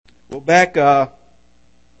Well, back, a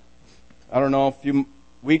few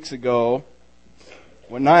weeks ago,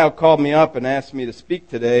 when Niall called me up and asked me to speak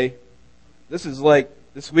today,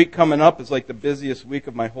 this week coming up is like the busiest week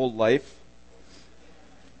of my whole life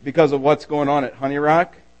because of what's going on at Honey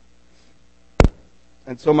Rock.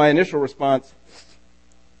 And so my initial response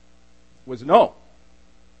was no.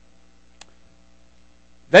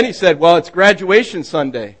 Then he said, well, it's graduation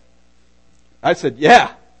Sunday. I said,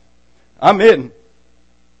 yeah, I'm in.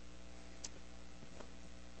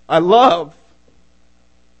 I love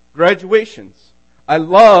graduations. I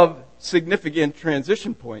love significant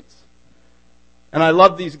transition points. And I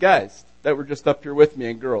love these guys that were just up here with me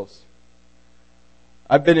and girls.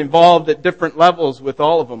 I've been involved at different levels with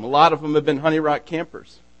all of them. A lot of them have been Honey Rock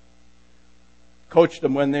campers. Coached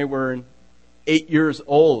them when they were 8 years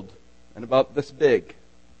old and about this big.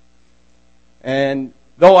 And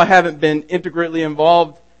though I haven't been integrally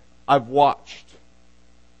involved, I've watched.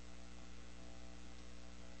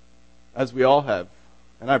 As we all have.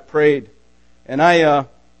 And I prayed. And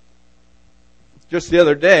just the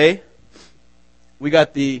other day, we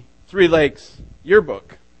got the Three Lakes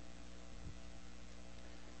yearbook.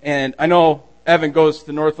 And I know Evan goes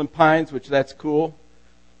to Northland Pines, which that's cool.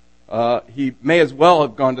 He may as well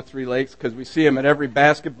have gone to Three Lakes because we see him at every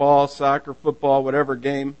basketball, soccer, football, whatever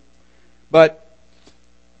game. But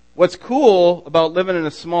what's cool about living in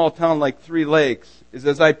a small town like Three Lakes is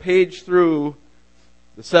as I page through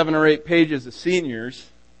the 7 or 8 pages of seniors,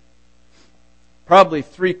 probably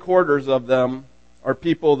 3/4 of them are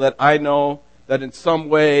people that I know, that in some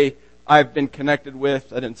way I've been connected with,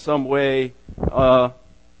 that in some way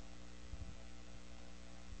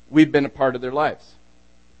we've been a part of their lives.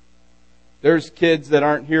 There's kids that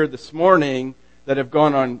aren't here this morning that have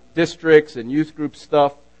gone on districts and youth group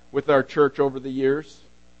stuff with our church over the years.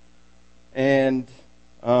 And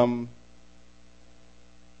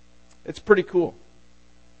it's pretty cool.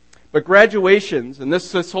 But graduations, and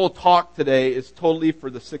this whole talk today is totally for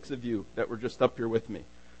the 6 of you that were just up here with me.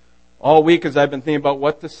 All week as I've been thinking about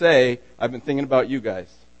what to say, I've been thinking about you guys.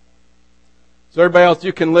 So everybody else,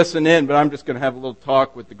 you can listen in, but I'm just going to have a little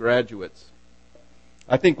talk with the graduates.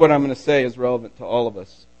 I think what I'm going to say is relevant to all of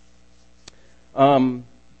us. But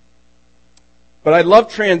I love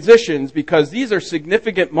transitions because these are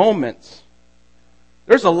significant moments.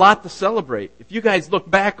 There's a lot to celebrate. If you guys look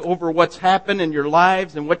back over what's happened in your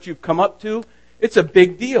lives and what you've come up to, it's a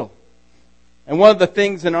big deal. And one of the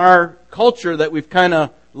things in our culture that we've kind of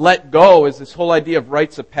let go is this whole idea of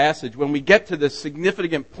rites of passage. When we get to the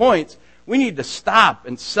significant points, we need to stop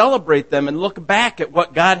and celebrate them and look back at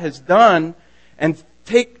what God has done and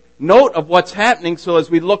take note of what's happening so as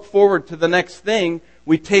we look forward to the next thing,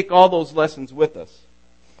 we take all those lessons with us.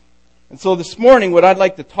 And so this morning, what I'd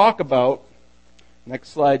like to talk about, next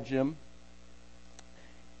slide, Jim,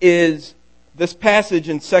 is this passage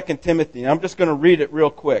in 2 Timothy. I'm just going to read it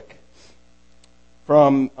real quick.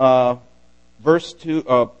 From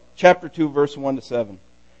chapter 2, verse 1 to 7.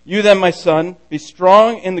 You then, my son, be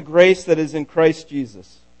strong in the grace that is in Christ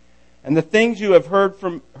Jesus. And the things you have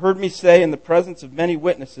heard me say in the presence of many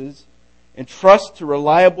witnesses, entrust to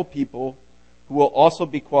reliable people who will also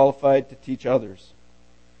be qualified to teach others.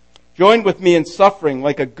 Join with me in suffering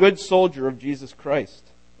like a good soldier of Jesus Christ.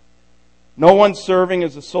 No one serving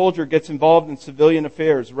as a soldier gets involved in civilian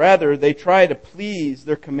affairs. Rather, they try to please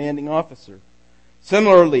their commanding officer.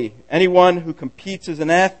 Similarly, anyone who competes as an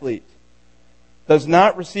athlete does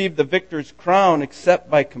not receive the victor's crown except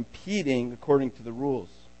by competing according to the rules.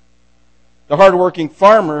 The hardworking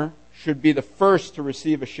farmer should be the first to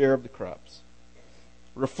receive a share of the crops.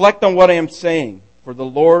 Reflect on what I am saying, for the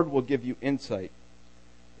Lord will give you insight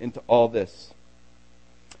into all this.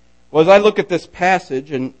 Well, as I look at this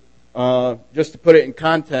passage, and just to put it in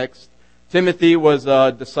context, Timothy was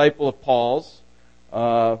a disciple of Paul's.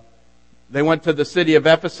 They went to the city of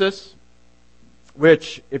Ephesus,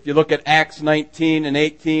 which, if you look at Acts 19 and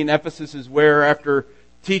 18, Ephesus is where, after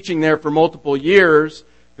teaching there for multiple years,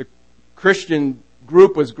 the Christian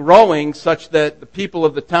group was growing such that the people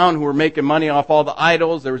of the town who were making money off all the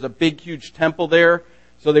idols, there was a big, huge temple there,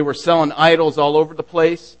 so they were selling idols all over the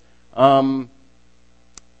place. Paul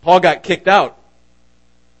got kicked out,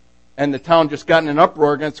 and the town just got in an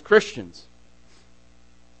uproar against Christians.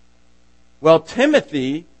 Well,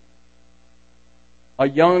 Timothy, a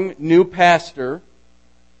young new pastor,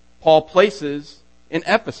 Paul places in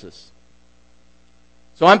Ephesus.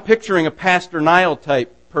 So I'm picturing a Pastor Niall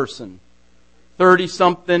type person,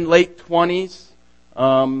 30-something, late 20s,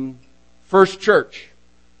 first church.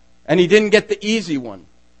 And he didn't get the easy one.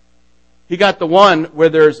 He got the one where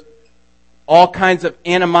there's all kinds of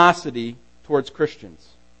animosity towards Christians.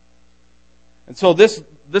 And so this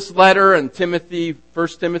this letter and Timothy, 1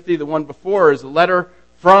 Timothy, the one before, is a letter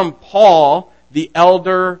from Paul, the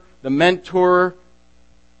elder, the mentor,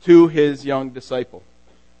 to his young disciple.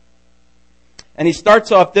 And he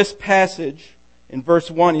starts off this passage in verse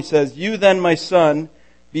 1. He says, "You then, my son,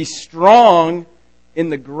 be strong in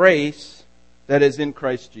the grace that is in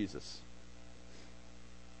Christ Jesus."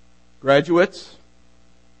 Graduates,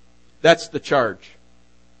 that's the charge.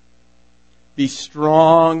 Be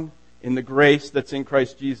strong in the grace that's in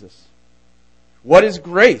Christ Jesus. What is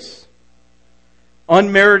grace?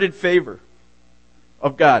 Unmerited favor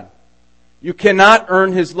of God. You cannot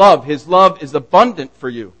earn His love. His love is abundant for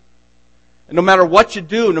you. And no matter what you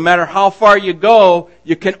do, no matter how far you go,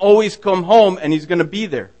 you can always come home and He's going to be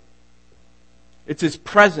there. It's His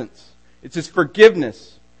presence. It's His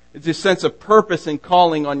forgiveness. It's His sense of purpose and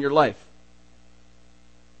calling on your life.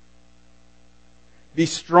 Be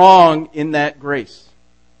strong in that grace.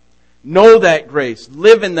 Know that grace.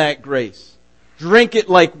 Live in that grace. Drink it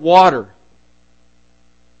like water.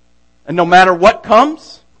 And no matter what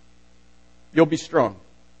comes, you'll be strong.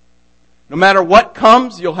 No matter what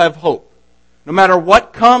comes, you'll have hope. No matter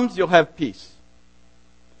what comes, you'll have peace.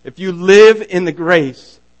 If you live in the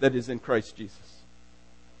grace that is in Christ Jesus.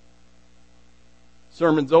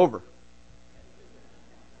 Sermon's over.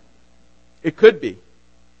 It could be.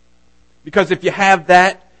 Because if you have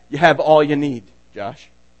that, you have all you need, Josh.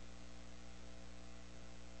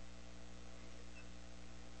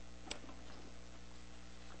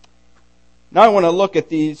 Now I want to look at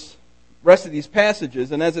these rest of these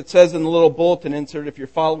passages, and as it says in the little bulletin insert if you're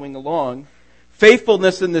following along,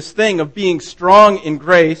 faithfulness in this thing of being strong in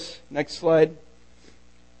grace, next slide,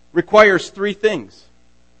 requires three things.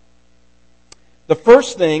 The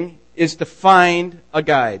first thing is to find a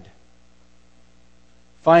guide.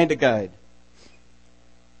 Find a guide.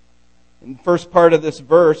 In the first part of this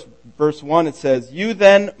verse, verse 1, it says, "You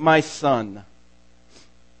then, my son."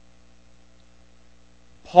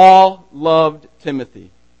 Paul loved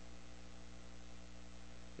Timothy.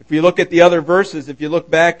 If you look at the other verses, if you look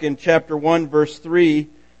back in chapter 1, verse 3, it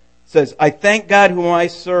says, "I thank God whom I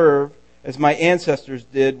serve, as my ancestors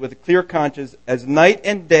did, with a clear conscience, as night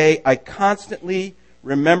and day I constantly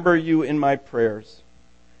remember you in my prayers,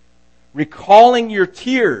 recalling your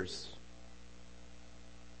tears.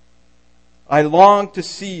 I long to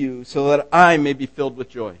see you so that I may be filled with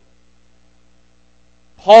joy."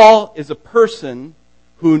 Paul is a person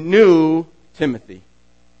who knew Timothy.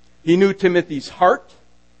 He knew Timothy's heart.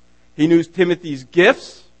 He knew Timothy's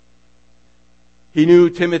gifts. He knew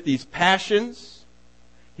Timothy's passions.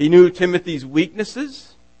 He knew Timothy's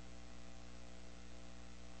weaknesses.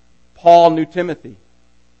 Paul knew Timothy.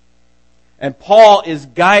 And Paul is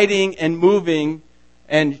guiding and moving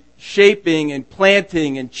and shaping and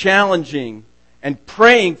planting and challenging and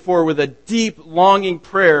praying for with a deep, longing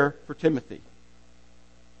prayer for Timothy.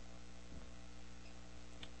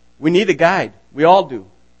 We need a guide. We all do.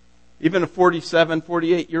 Even a 47,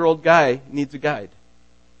 48-year-old guy needs a guide.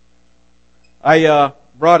 I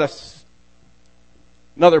brought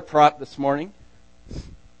another prop this morning.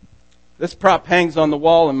 This prop hangs on the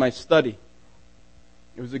wall in my study.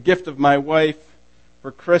 It was a gift of my wife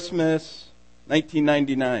for Christmas,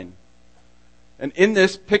 1999. And in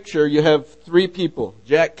this picture, you have three people.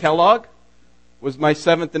 Jack Kellogg was my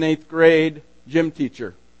 7th and 8th grade gym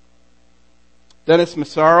teacher. Dennis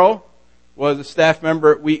Massaro was a staff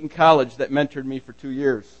member at Wheaton College that mentored me for 2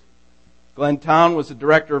 years. Glenn Town was the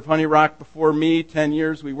director of Honey Rock before me. 10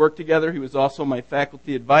 years we worked together. He was also my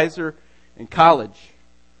faculty advisor in college.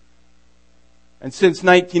 And since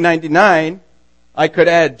 1999, I could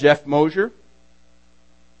add Jeff Mosier.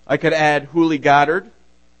 I could add Huli Goddard.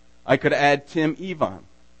 I could add Tim Evon.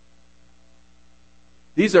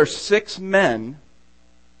 These are 6 men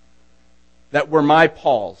that were my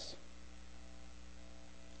Pauls.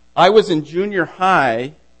 I was in junior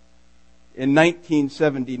high in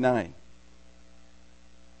 1979.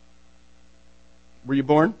 Were you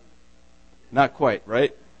born? Not quite,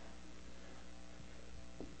 right?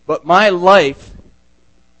 But my life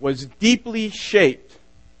was deeply shaped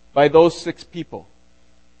by those 6 people.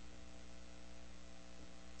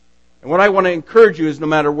 And what I want to encourage you is no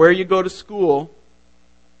matter where you go to school,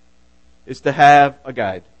 is to have a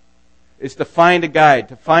guide. Is to find a guide,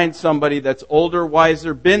 to find somebody that's older,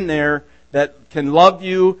 wiser, been there, that can love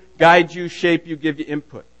you, guide you, shape you, give you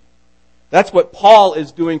input. That's what Paul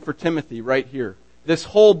is doing for Timothy right here. This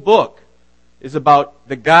whole book is about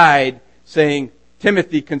the guide saying,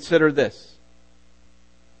 Timothy, consider this.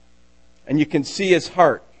 And you can see his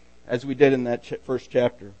heart, as we did in that first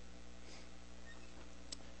chapter.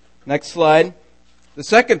 Next slide. The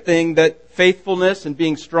second thing that faithfulness and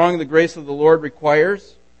being strong in the grace of the Lord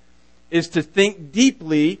requires is to think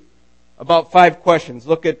deeply about 5 questions.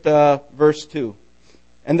 Look at verse 2.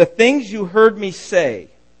 And the things you heard me say.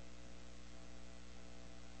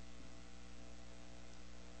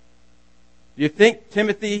 Do you think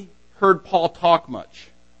Timothy heard Paul talk much?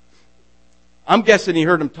 I'm guessing he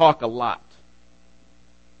heard him talk a lot.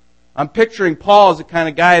 I'm picturing Paul as the kind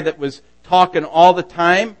of guy that was talking all the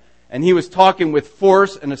time, and he was talking with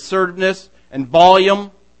force and assertiveness and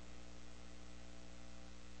volume.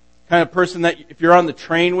 Kind of person that if you're on the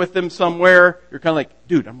train with him somewhere, you're kind of like,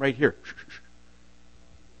 dude, I'm right here.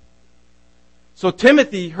 So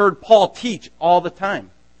Timothy heard Paul teach all the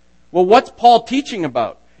time. Well, what's Paul teaching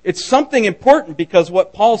about? It's something important, because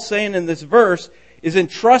what Paul's saying in this verse is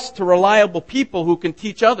entrust to reliable people who can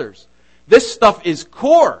teach others. This stuff is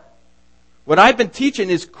core. What I've been teaching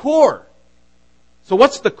is core. So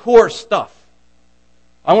what's the core stuff?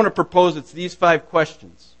 I want to propose it's these 5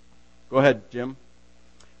 questions. Go ahead, Jim.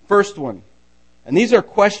 First one. And these are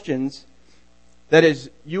questions that as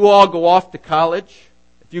you all go off to college,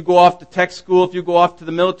 if you go off to tech school, if you go off to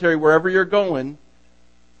the military, wherever you're going,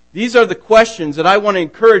 these are the questions that I want to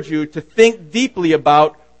encourage you to think deeply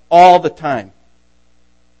about all the time.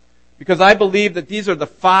 Because I believe that these are the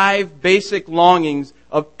 5 basic longings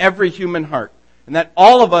of every human heart. And that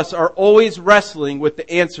all of us are always wrestling with the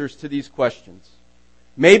answers to these questions.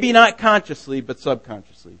 Maybe not consciously, but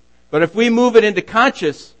subconsciously. But if we move it into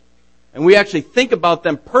conscious, and we actually think about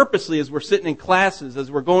them purposely as we're sitting in classes,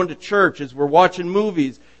 as we're going to church, as we're watching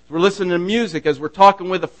movies, as we're listening to music, as we're talking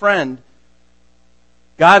with a friend,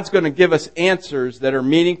 God's going to give us answers that are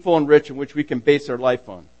meaningful and rich in which we can base our life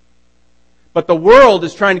on. But the world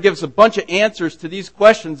is trying to give us a bunch of answers to these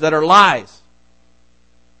questions that are lies.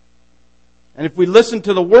 And if we listen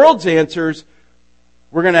to the world's answers,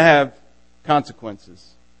 we're going to have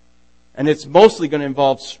consequences. And it's mostly going to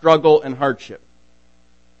involve struggle and hardship.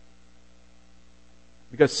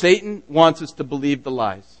 Because Satan wants us to believe the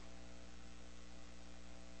lies.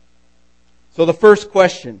 So the first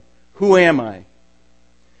question, who am I?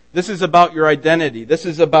 This is about your identity. This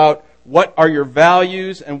is about what are your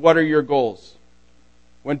values and what are your goals.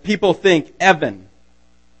 When people think Evan,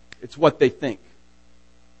 it's what they think.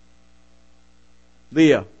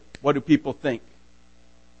 Leah, what do people think?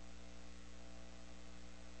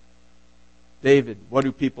 David, what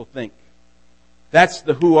do people think? That's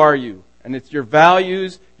the who are you. And it's your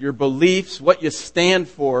values, your beliefs, what you stand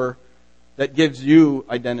for that gives you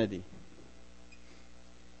identity.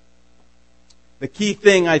 The key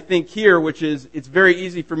thing I think here, which is it's very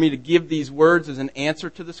easy for me to give these words as an answer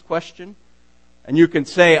to this question. And you can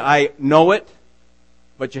say, I know it,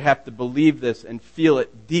 but you have to believe this and feel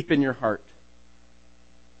it deep in your heart.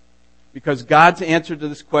 Because God's answer to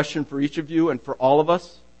this question for each of you and for all of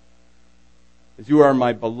us is you are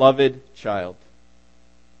my beloved child.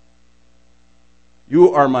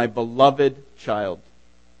 You are my beloved child.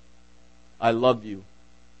 I love you.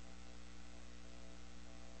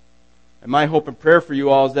 And my hope and prayer for you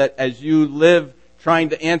all is that as you live trying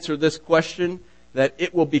to answer this question, that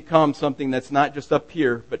it will become something that's not just up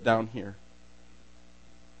here, but down here.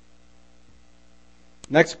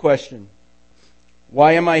 Next question.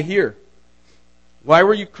 Why am I here? Why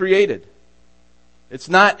were you created? It's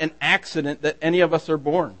not an accident that any of us are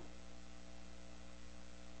born.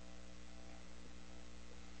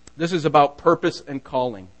 This is about purpose and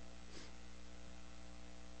calling.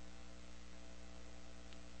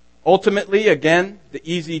 Ultimately, again, the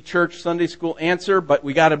easy church Sunday school answer, but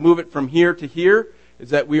we got to move it from here to here,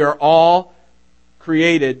 is that we are all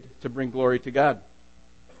created to bring glory to God.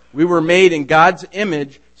 We were made in God's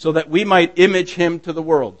image so that we might image Him to the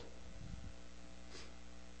world.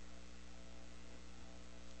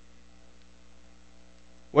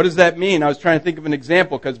 What does that mean? I was trying to think of an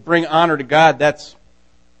example, because bring honor to God, that's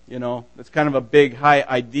kind of a big, high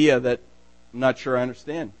idea that I'm not sure I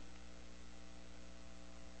understand.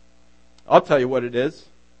 I'll tell you what it is.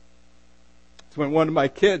 It's when one of my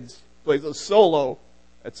kids plays a solo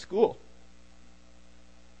at school.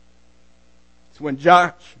 It's when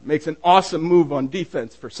Josh makes an awesome move on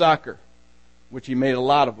defense for soccer, which he made a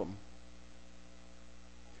lot of them.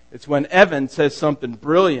 It's when Evan says something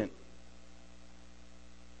brilliant.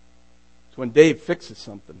 It's when Dave fixes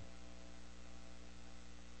something.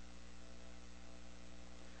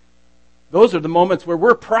 Those are the moments where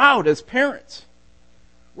we're proud as parents.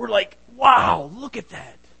 We're like, wow, look at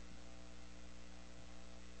that.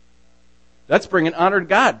 That's bringing honor to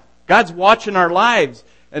God. God's watching our lives.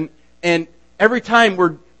 And every time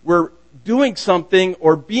we're doing something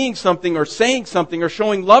or being something or saying something or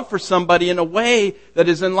showing love for somebody in a way that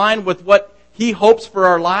is in line with what He hopes for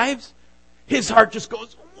our lives, His heart just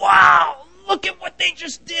goes, wow, look at what they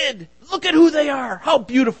just did. Look at who they are. How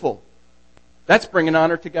beautiful. That's bringing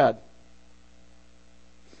honor to God.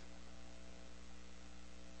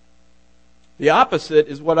 The opposite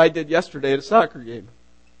is what I did yesterday at a soccer game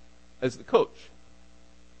as the coach.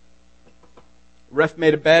 Ref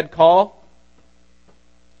made a bad call,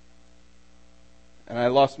 and I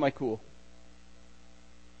lost my cool.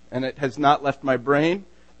 And it has not left my brain.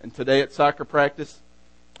 And today at soccer practice,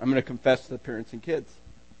 I'm going to confess to the parents and kids,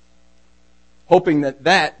 hoping that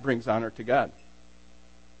that brings honor to God.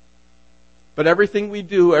 But everything we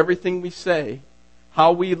do, everything we say,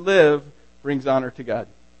 how we live, brings honor to God.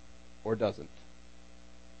 Or doesn't.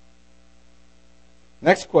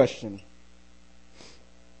 Next question.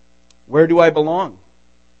 Where do I belong?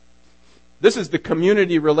 This is the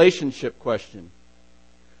community relationship question.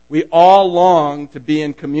 We all long to be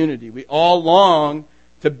in community. We all long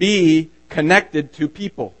to be connected to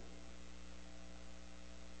people.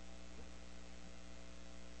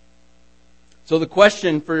 So the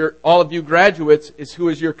question for all of you graduates is, who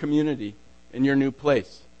is your community in your new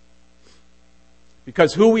place?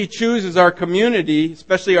 Because who we choose as our community,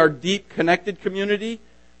 especially our deep connected community,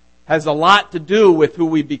 has a lot to do with who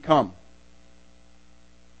we become.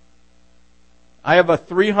 I have a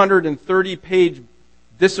 330-page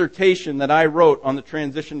dissertation that I wrote on the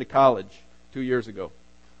transition to college 2 years ago.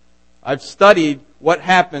 I've studied what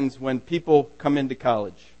happens when people come into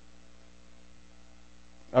college.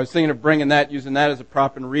 I was thinking of bringing that, using that as a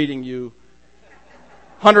prop and reading you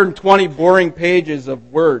 120 boring pages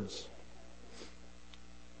of words.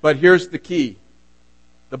 But here's the key,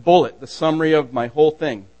 the bullet, the summary of my whole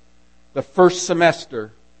thing. The first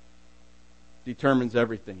semester determines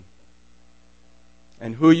everything.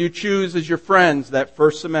 And who you choose as your friends that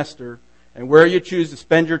first semester and where you choose to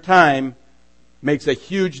spend your time makes a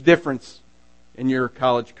huge difference in your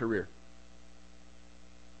college career.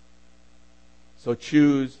 So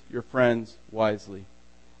choose your friends wisely.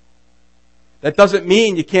 That doesn't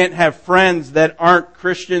mean you can't have friends that aren't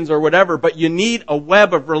Christians or whatever, but you need a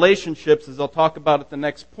web of relationships, as I'll talk about at the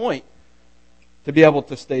next point, to be able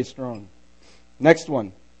to stay strong. Next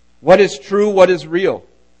one. What is true? What is real?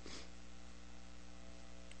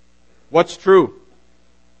 What's true?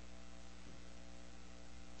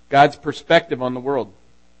 God's perspective on the world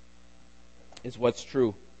is what's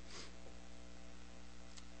true.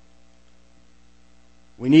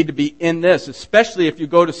 We need to be in this, especially if you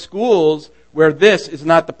go to schools where this is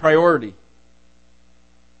not the priority.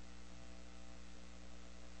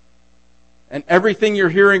 And everything you're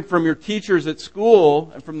hearing from your teachers at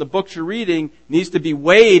school and from the books you're reading needs to be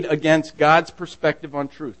weighed against God's perspective on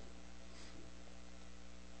truth.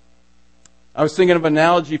 I was thinking of an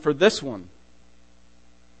analogy for this one.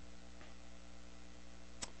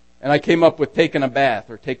 And I came up with taking a bath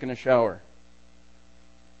or taking a shower.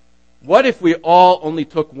 What if we all only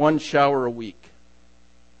took one shower a week?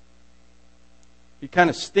 It'd be kind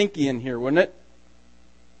of stinky in here, wouldn't it?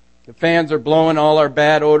 The fans are blowing all our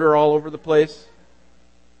bad odor all over the place.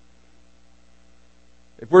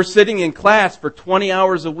 If we're sitting in class for 20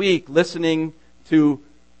 hours a week listening to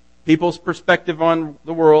people's perspective on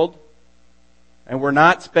the world, and we're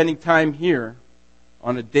not spending time here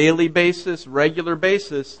on a daily basis, regular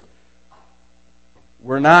basis,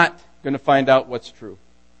 we're not going to find out what's true.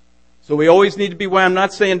 So we always need to be aware. I'm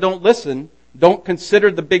not saying don't listen. Don't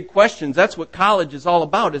consider the big questions. That's what college is all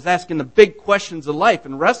about, is asking the big questions of life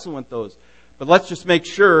and wrestling with those. But let's just make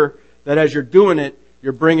sure that as you're doing it,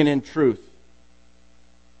 you're bringing in truth.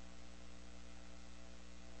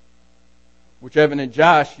 Which Evan and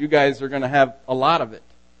Josh, you guys are going to have a lot of it.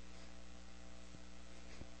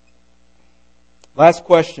 Last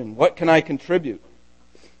question. What can I contribute?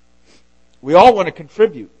 We all want to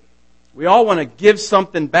contribute. We all want to give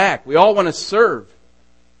something back. We all want to serve.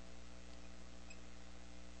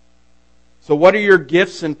 So what are your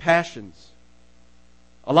gifts and passions?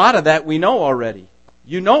 A lot of that we know already.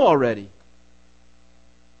 You know already.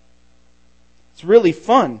 It's really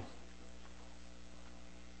fun.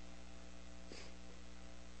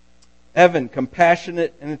 Evan,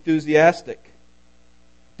 compassionate and enthusiastic.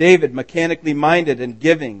 David, mechanically minded and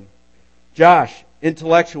giving. Josh,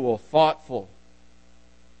 intellectual, thoughtful.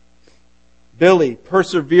 Billy,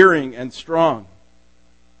 persevering and strong.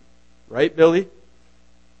 Right, Billy?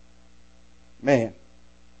 Man.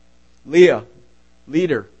 Leah,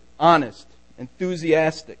 leader, honest,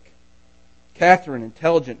 enthusiastic. Catherine,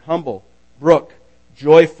 intelligent, humble. Brooke,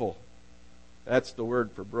 joyful. That's the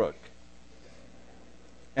word for Brooke.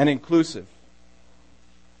 And inclusive.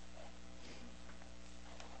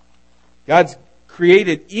 God's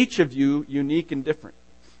created each of you unique and different.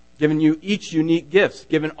 Given you each unique gifts.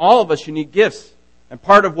 Given all of us unique gifts. And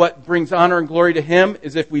part of what brings honor and glory to Him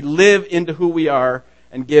is if we live into who we are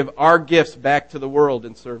and give our gifts back to the world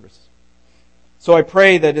in service. So I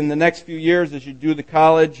pray that in the next few years, as you do the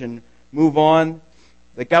college and move on,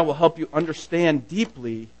 that God will help you understand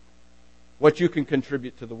deeply what you can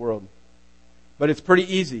contribute to the world. But it's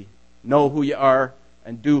pretty easy. Know who you are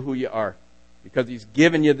and do who you are. Because He's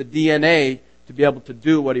given you the DNA to be able to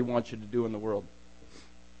do what He wants you to do in the world.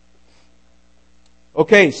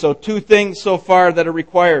 Okay, so 2 things so far that are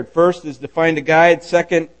required. First is to find a guide.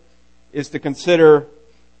 Second is to consider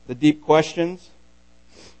the deep questions,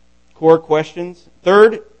 core questions.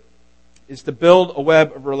 Third is to build a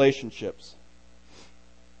web of relationships.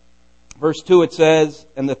 Verse 2 it says,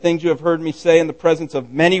 "And the things you have heard me say in the presence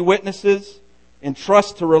of many witnesses,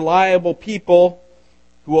 entrust to reliable people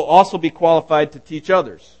who will also be qualified to teach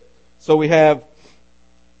others." So we have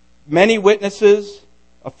many witnesses,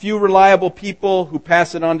 a few reliable people who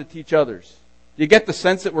pass it on to teach others. Do you get the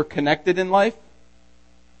sense that we're connected in life?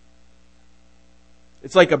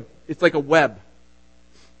 It's like a web.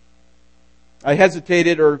 I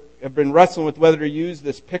hesitated or have been wrestling with whether to use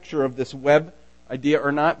this picture of this web idea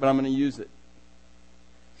or not, but I'm going to use it.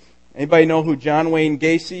 Anybody know who John Wayne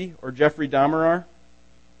Gacy or Jeffrey Dahmer are?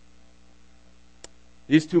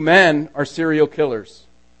 These 2 men are serial killers.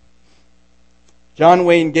 John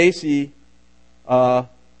Wayne Gacy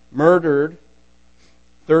murdered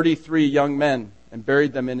 33 young men and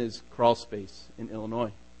buried them in his crawl space in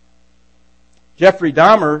Illinois. Jeffrey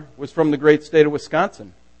Dahmer was from the great state of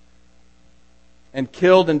Wisconsin and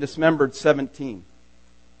killed and dismembered 17.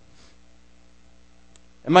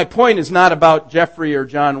 And my point is not about Jeffrey or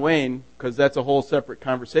John Wayne, because that's a whole separate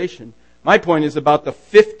conversation. My point is about the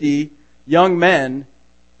 50 young men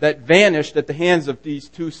that vanished at the hands of these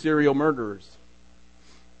 2 serial murderers.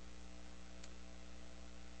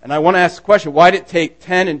 And I want to ask the question, why did it take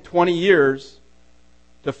 10 and 20 years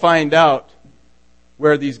to find out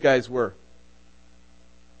where these guys were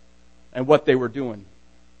and what they were doing?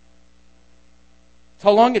 That's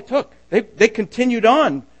how long it took. They continued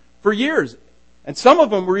on for years. And some of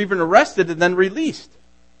them were even arrested and then released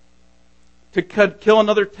to kill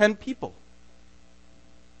another 10 people.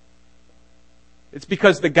 It's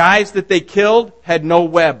because the guys that they killed had no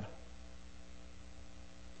web.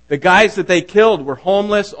 The guys that they killed were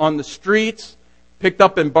homeless on the streets, picked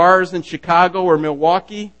up in bars in Chicago or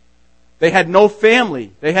Milwaukee. They had no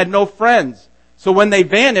family. They had no friends. So when they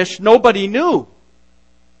vanished, nobody knew.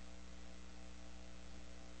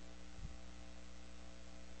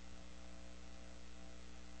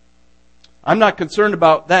 I'm not concerned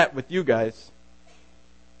about that with you guys,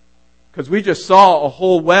 because we just saw a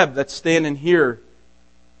whole web that's standing here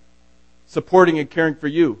supporting and caring for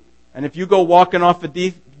you. And if you go walking off the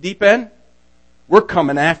deep end, we're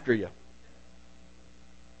coming after you.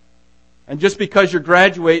 And just because you're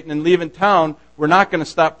graduating and leaving town, we're not going to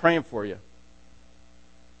stop praying for you.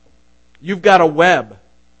 You've got a web.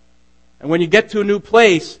 And when you get to a new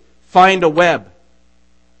place, find a web.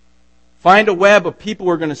 Find a web of people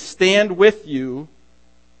who are going to stand with you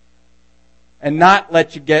and not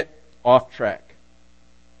let you get off track.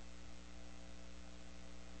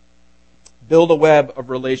 Build a web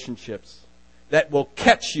of relationships that will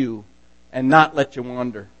catch you and not let you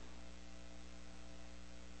wander.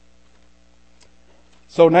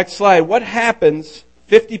 So next slide. What happens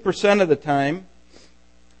 50% of the time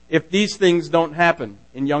if these things don't happen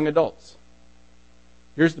in young adults?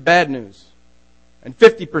 Here's the bad news. And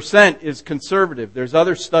 50% is conservative. There's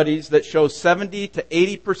other studies that show 70 to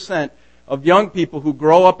 80% of young people who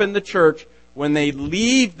grow up in the church, when they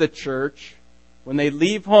leave the church, when they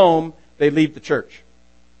leave home, they leave the church.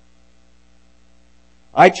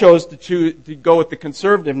 I chose to go with the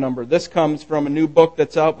conservative number. This comes from a new book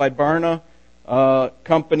that's out by Barna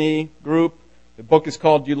Company Group. The book is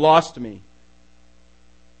called You Lost Me.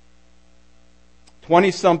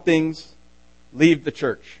 20-somethings leave the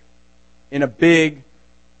church in a big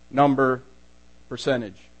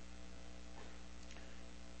percentage.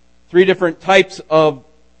 3 different types of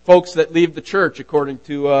folks that leave the church according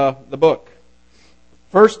to the book.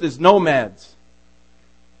 First is nomads.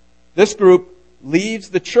 This group leaves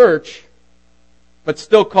the church but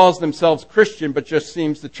still calls themselves Christian, but just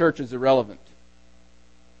seems the church is irrelevant.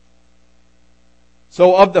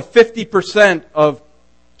 So of the 50% of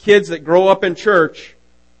kids that grow up in church,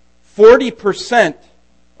 40%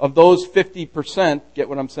 of those 50%, get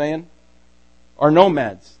what I'm saying, are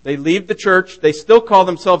nomads. They leave the church, they still call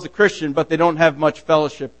themselves a Christian, but they don't have much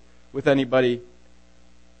fellowship with anybody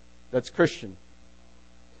that's Christian.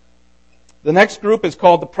 The next group is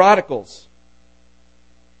called the prodigals.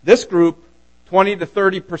 This group, 20 to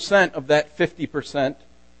 30% of that 50%,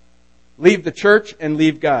 Leave the church and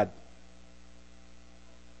leave God.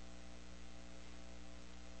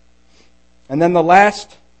 And then the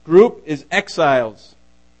last group is exiles.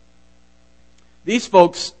 These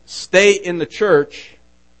folks stay in the church,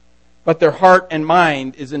 but their heart and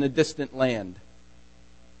mind is in a distant land.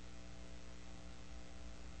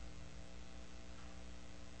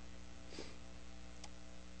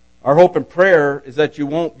 Our hope and prayer is that you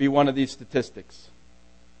won't be one of these statistics.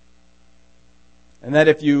 And that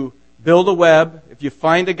if you build a web, if you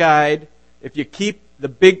find a guide, if you keep the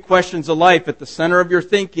big questions of life at the center of your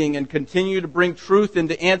thinking and continue to bring truth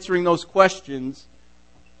into answering those questions,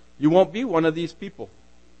 you won't be one of these people.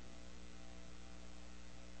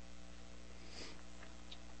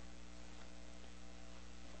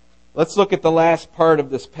 Let's look at the last part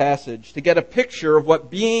of this passage to get a picture of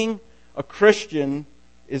what being a Christian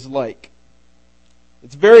is like.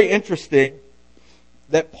 It's very interesting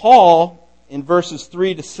that Paul, in verses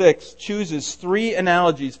 3 to 6, chooses 3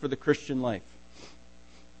 analogies for the Christian life.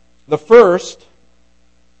 The first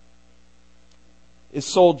is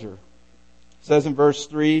soldier. It says in verse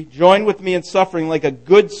 3, "Join with me in suffering like a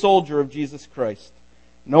good soldier of Jesus Christ.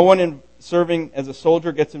 No one in serving as a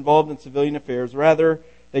soldier gets involved in civilian affairs. Rather,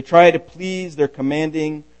 they try to please their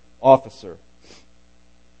commanding officer."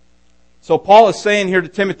 So Paul is saying here to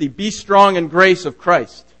Timothy, be strong in grace of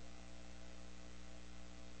Christ.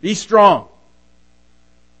 Be strong.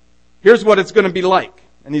 Here's what it's going to be like.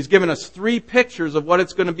 And he's given us 3 pictures of what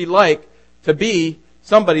it's going to be like to be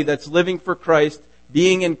somebody that's living for Christ,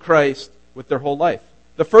 being in Christ with their whole life.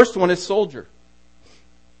 The first one is soldier.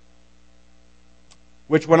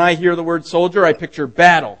 Which when I hear the word soldier, I picture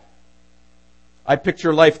battle. I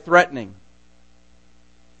picture life threatening.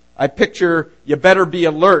 I picture you better be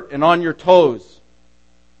alert and on your toes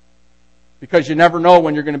because you never know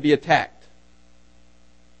when you're going to be attacked.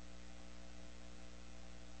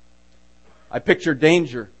 I picture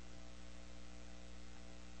danger.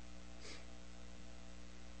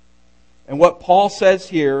 And what Paul says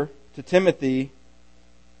here to Timothy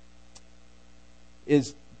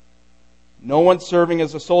is no one serving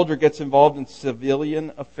as a soldier gets involved in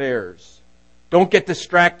civilian affairs. Don't get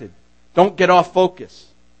distracted. Don't get off focus.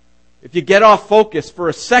 If you get off focus for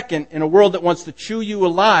a second in a world that wants to chew you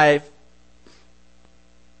alive,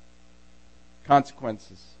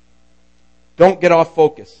 consequences. Don't get off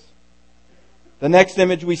focus. The next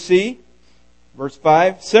image we see, verse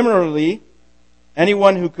 5, "Similarly,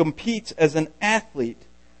 anyone who competes as an athlete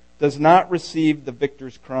does not receive the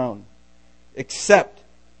victor's crown, except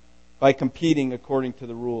by competing according to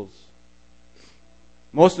the rules."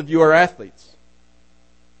 Most of you are athletes.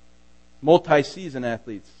 Multi-season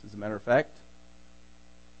athletes, as a matter of fact.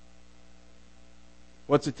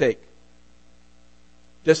 What's it take?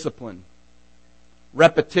 Discipline,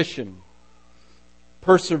 repetition,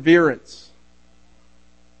 perseverance,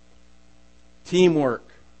 teamwork.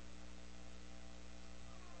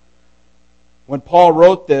 When Paul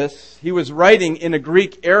wrote this, he was writing in a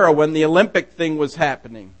Greek era when the Olympic thing was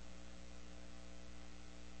happening.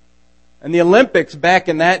 And the Olympics back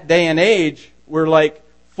in that day and age were like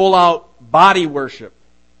full-out body worship.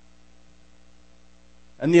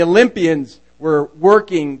 And the Olympians were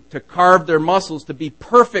working to carve their muscles to be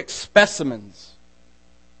perfect specimens.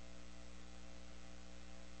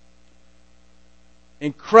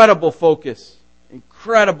 Incredible focus,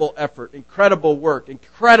 incredible effort, incredible work,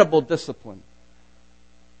 incredible discipline.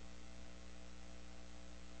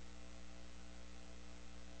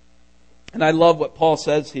 And I love what Paul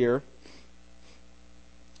says here.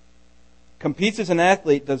 Competes as an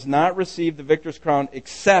athlete does not receive the victor's crown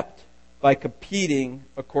except by competing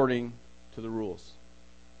according to the rules.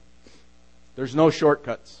 There's no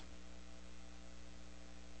shortcuts.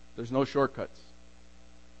 There's no shortcuts.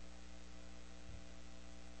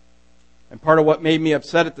 And part of what made me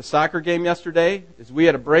upset at the soccer game yesterday is we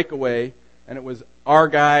had a breakaway and it was our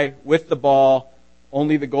guy with the ball,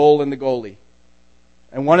 only the goal and the goalie.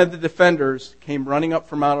 And one of the defenders came running up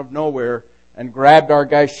from out of nowhere and grabbed our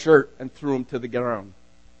guy's shirt and threw him to the ground.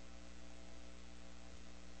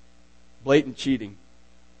 Blatant cheating.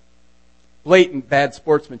 Blatant bad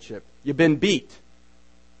sportsmanship. You've been beat.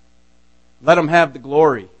 Let them have the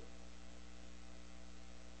glory.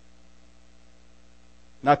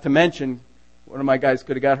 Not to mention, one of my guys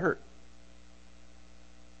could have got hurt.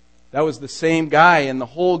 That was the same guy in the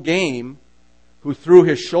whole game who threw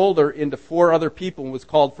his shoulder into 4 other people and was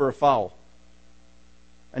called for a foul.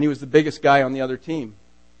 And he was the biggest guy on the other team.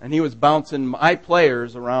 And he was bouncing my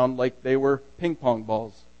players around like they were ping pong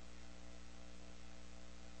balls.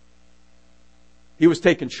 He was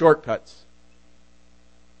taking shortcuts.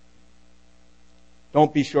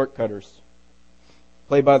 Don't be shortcutters.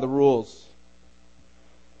 Play by the rules.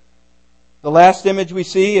 The last image we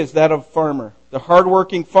see is that of a farmer. The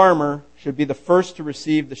hardworking farmer should be the first to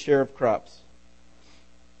receive the share of crops.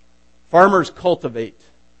 Farmers cultivate.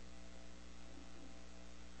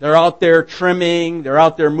 They're out there trimming, they're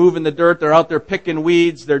out there moving the dirt, they're out there picking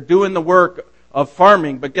weeds, they're doing the work of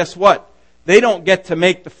farming. But guess what? They don't get to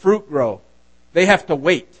make the fruit grow. They have to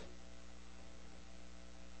wait.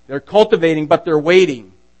 They're cultivating, but they're waiting.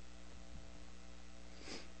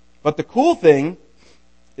 But the cool thing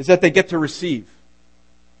is that they get to receive.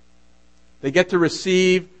 They get to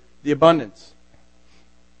receive the abundance.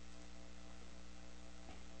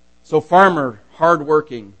 So farmer,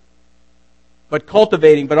 hardworking, but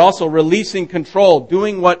cultivating, but also releasing control,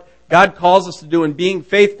 doing what God calls us to do and being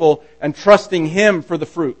faithful and trusting Him for the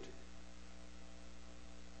fruit.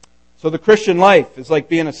 So the Christian life is like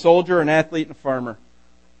being a soldier, an athlete, and a farmer.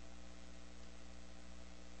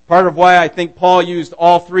 Part of why I think Paul used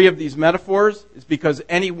all three of these metaphors is because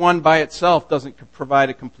any one by itself doesn't provide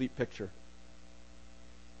a complete picture.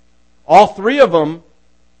 All three of them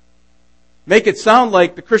make it sound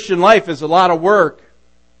like the Christian life is a lot of work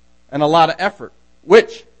and a lot of effort,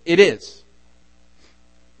 which it is.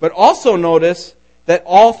 But also notice that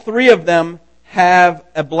all three of them have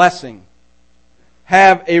a blessing,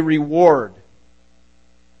 have a reward.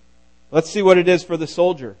 Let's see what it is for the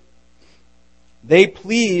soldier. They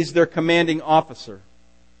please their commanding officer.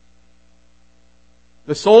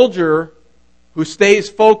 The soldier who stays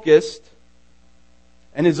focused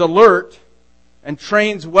and is alert and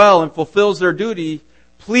trains well and fulfills their duty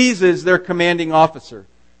pleases their commanding officer,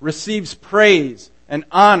 receives praise and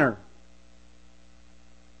honor.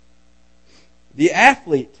 The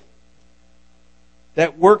athlete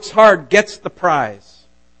that works hard gets the prize.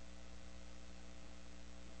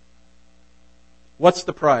 What's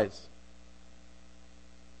the prize?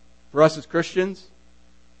 For us as Christians,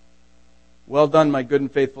 well done, my good and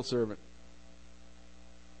faithful servant.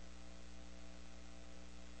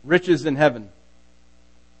 Riches in heaven,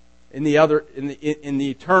 in the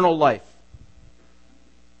eternal life.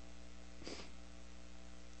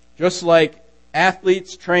 Just like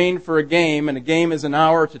athletes train for a game, and a game is an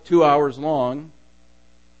hour to 2 hours long,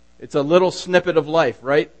 it's a little snippet of life,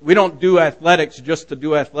 right? We don't do athletics just to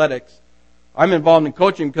do athletics. I'm involved in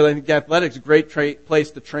coaching because I think athletics is a great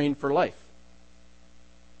place to train for life.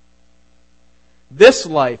 This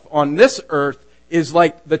life on this earth is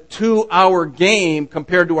like the 2-hour game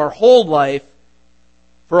compared to our whole life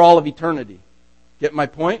for all of eternity. Get my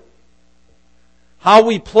point? How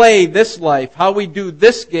we play this life, how we do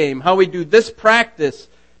this game, how we do this practice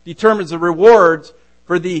determines the rewards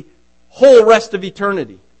for the whole rest of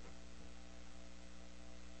eternity.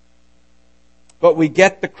 But we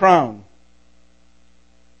get the crown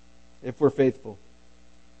if we're faithful.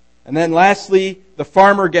 And then lastly, the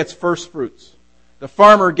farmer gets first fruits. The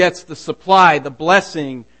farmer gets the supply, the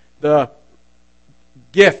blessing, the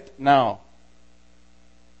gift now.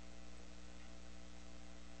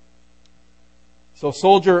 So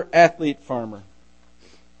soldier, athlete, farmer.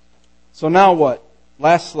 So now what?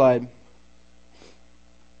 Last slide.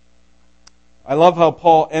 I love how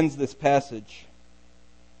Paul ends this passage.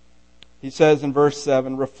 He says in verse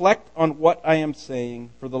 7, reflect on what I am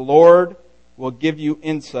saying, for the Lord will give you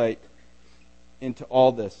insight into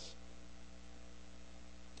all this.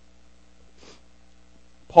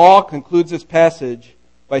 Paul concludes this passage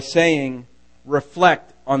by saying,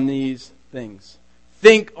 reflect on these things.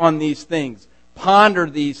 Think on these things. Ponder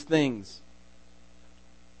these things.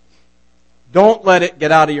 Don't let it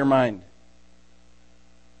get out of your mind.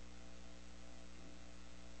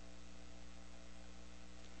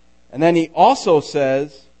 And then he also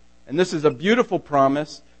says, and this is a beautiful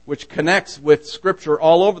promise which connects with Scripture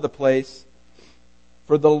all over the place,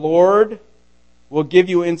 for the Lord will give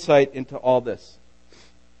you insight into all this.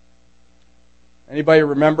 Anybody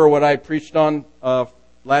remember what I preached on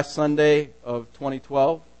last Sunday of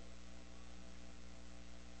 2012?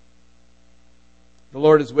 The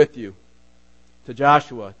Lord is with you. To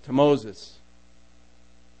Joshua, to Moses,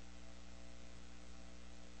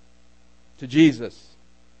 to Jesus.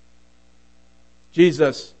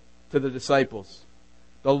 Jesus to the disciples.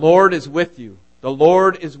 The Lord is with you. The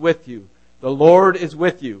Lord is with you. The Lord is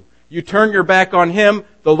with you. You turn your back on Him,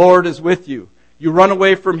 the Lord is with you. You run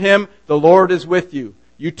away from Him, the Lord is with you.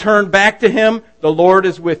 You turn back to Him, the Lord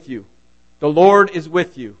is with you. The Lord is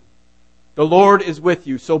with you. The Lord is with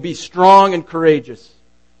you. So be strong and courageous.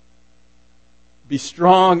 Be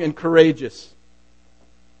strong and courageous.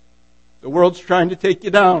 The world's trying to take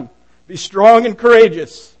you down. Be strong and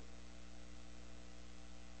courageous.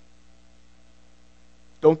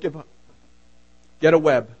 Don't give up. Get a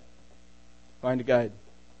web. Find a guide.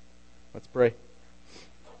 Let's pray.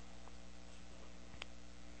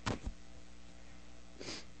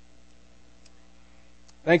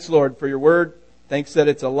 Thanks, Lord, for your word. Thanks that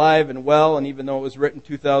it's alive and well, and even though it was written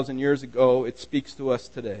 2,000 years ago, it speaks to us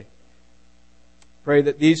today. Pray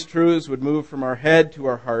that these truths would move from our head to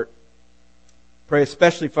our heart. Pray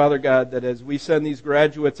especially, Father God, that as we send these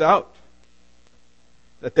graduates out,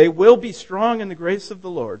 that they will be strong in the grace of the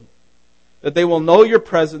Lord, that they will know your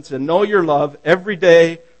presence and know your love every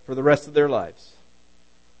day for the rest of their lives.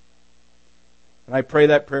 And I pray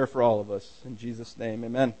that prayer for all of us. In Jesus' name,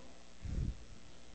 amen.